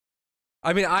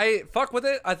 I mean, I fuck with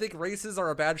it. I think races are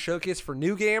a bad showcase for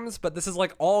new games, but this is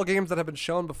like all games that have been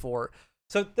shown before.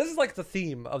 So this is like the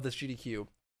theme of this GDQ.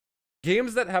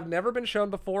 Games that have never been shown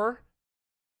before.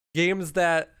 Games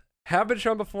that have been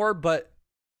shown before, but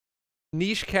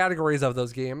niche categories of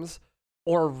those games.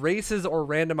 Or races or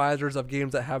randomizers of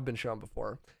games that have been shown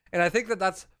before. And I think that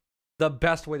that's the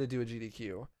best way to do a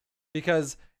GDQ.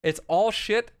 Because it's all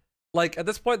shit. Like, at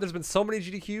this point, there's been so many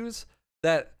GDQs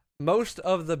that most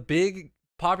of the big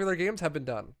popular games have been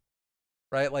done.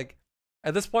 Right? Like,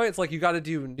 at this point, it's like you got to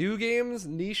do new games,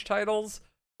 niche titles,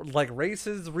 like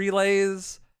races,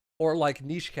 relays, or like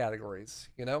niche categories,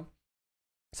 you know?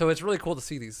 So it's really cool to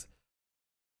see these.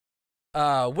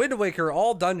 Wind Waker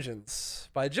All Dungeons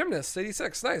by Gymnast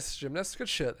 86. Nice, Gymnast. Good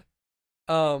shit.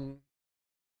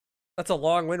 That's a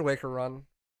long Wind Waker run.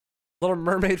 Little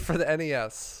Mermaid for the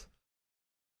NES.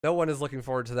 No one is looking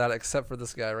forward to that except for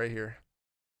this guy right here.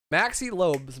 Maxi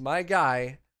Lobes, my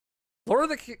guy. Lord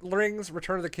of the Rings,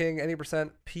 Return of the King,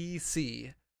 80%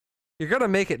 PC. You're gonna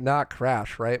make it not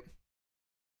crash, right?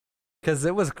 Because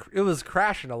it was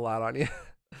crashing a lot on you.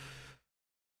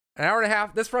 An hour and a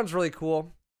half. This run's really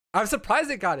cool. I'm surprised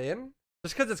it got in,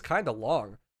 just because it's kind of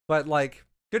long. But like,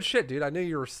 good shit, dude. I knew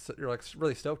you're like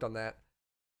really stoked on that.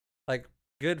 Like,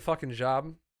 good fucking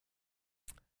job.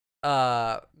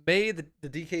 May the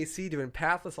DKC doing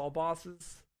pathless all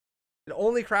bosses. It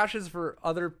only crashes for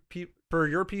for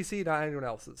your PC, not anyone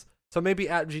else's. So maybe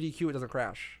at GDQ it doesn't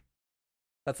crash.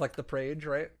 That's like the Prage,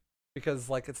 right? Because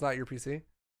like it's not your PC.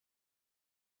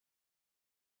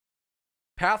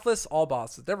 Pathless all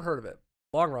bosses. Never heard of it.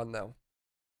 Long run though.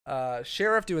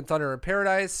 Sheriff doing Thunder in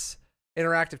Paradise.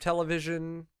 Interactive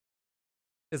television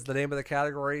is the name of the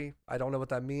category. I don't know what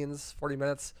that means. 40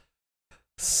 minutes.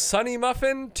 Sunny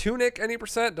Muffin, Tunic, any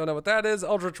percent. Don't know what that is.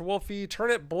 Eldritch Wolfie,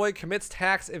 Turnip Boy commits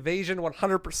tax evasion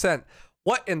 100%.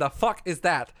 What in the fuck is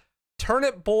that?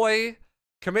 Turnip Boy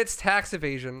commits tax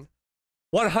evasion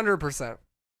 100%.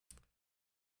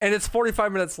 And it's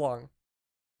 45 minutes long.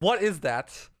 What is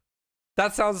that?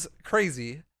 That sounds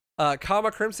crazy.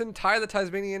 Comma Crimson, Ty the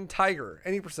Tasmanian Tiger,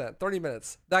 any percent, 30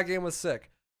 minutes. That game was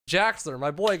sick. Jaxler, my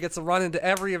boy, gets a run into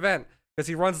every event because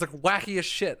he runs the wackiest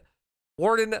shit.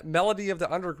 Warden, Melody of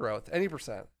the Undergrowth, any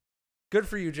percent. Good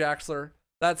for you, Jaxler.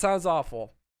 That sounds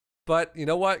awful. But you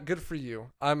know what? Good for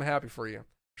you. I'm happy for you.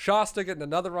 Shasta getting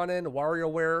another run in.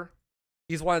 WarioWare.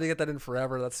 He's wanted to get that in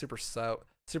forever. That's super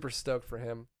stoked for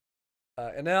him.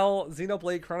 NL,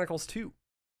 Xenoblade Chronicles 2.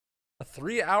 A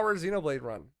 3-hour Xenoblade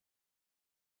run.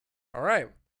 All right.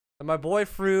 And my boy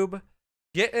Froob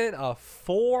getting a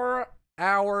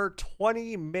 4-hour,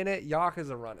 20-minute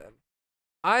Yakuza run in.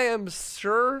 I am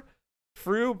sure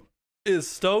Froob is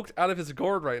stoked out of his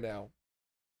gourd right now.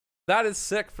 That is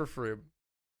sick for Froob.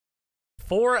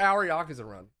 4-hour Yakuza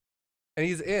run. And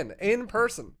he's in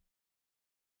person.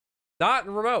 Not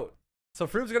remote. So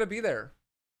Froob's gonna be there.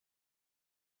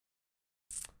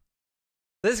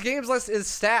 This games list is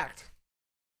stacked.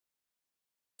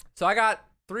 So I got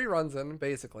 3 runs in,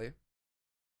 basically.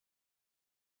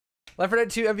 Left 4 Dead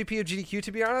 2 MVP of GDQ,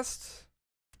 to be honest.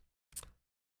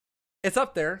 It's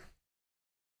up there.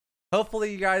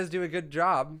 Hopefully you guys do a good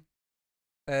job.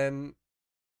 And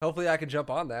hopefully I can jump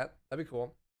on that. That'd be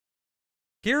cool.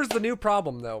 Here's the new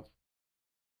problem, though.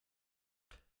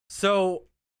 So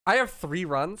I have 3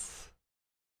 runs.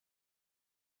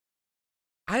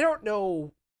 I don't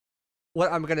know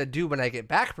what I'm going to do when I get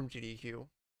back from GDQ.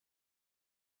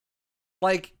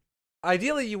 Like,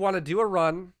 ideally, you want to do a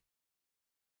run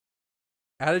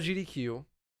at a GDQ,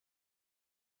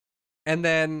 and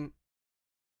then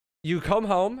you come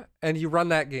home and you run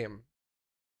that game,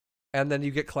 and then you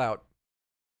get clout.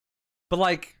 But,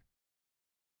 like,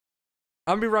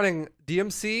 I'm going to be running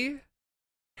DMC,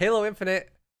 Halo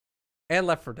Infinite, and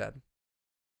Left 4 Dead.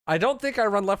 I don't think I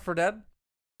run Left 4 Dead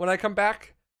when I come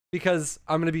back, because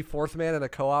I'm going to be 4th man in a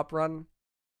co-op run,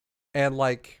 and,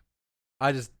 like,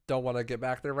 I just don't want to get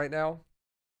back there right now.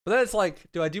 But then it's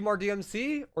like, do I do more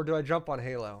DMC or do I jump on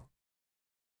Halo?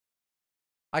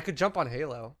 I could jump on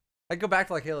Halo. I could go back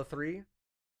to like Halo 3.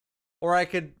 Or I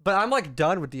could, but I'm like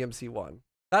done with DMC 1.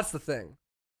 That's the thing.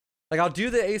 Like I'll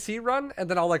do the AC run and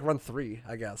then I'll like run 3,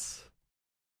 I guess.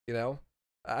 You know?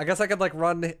 I guess I could like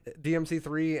run DMC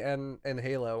 3 and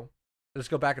Halo. And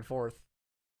just go back and forth.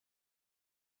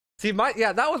 See,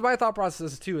 that was my thought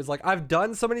process too, is like I've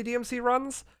done so many DMC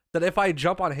runs that if I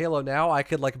jump on Halo now, I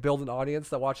could like build an audience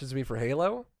that watches me for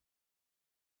Halo,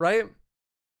 right?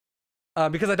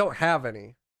 Because I don't have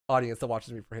any audience that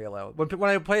watches me for Halo. When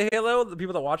I play Halo, the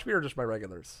people that watch me are just my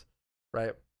regulars,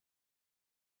 right?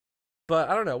 But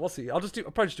I don't know. We'll see. I'll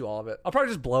probably just do all of it. I'll probably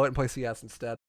just blow it and play CS instead.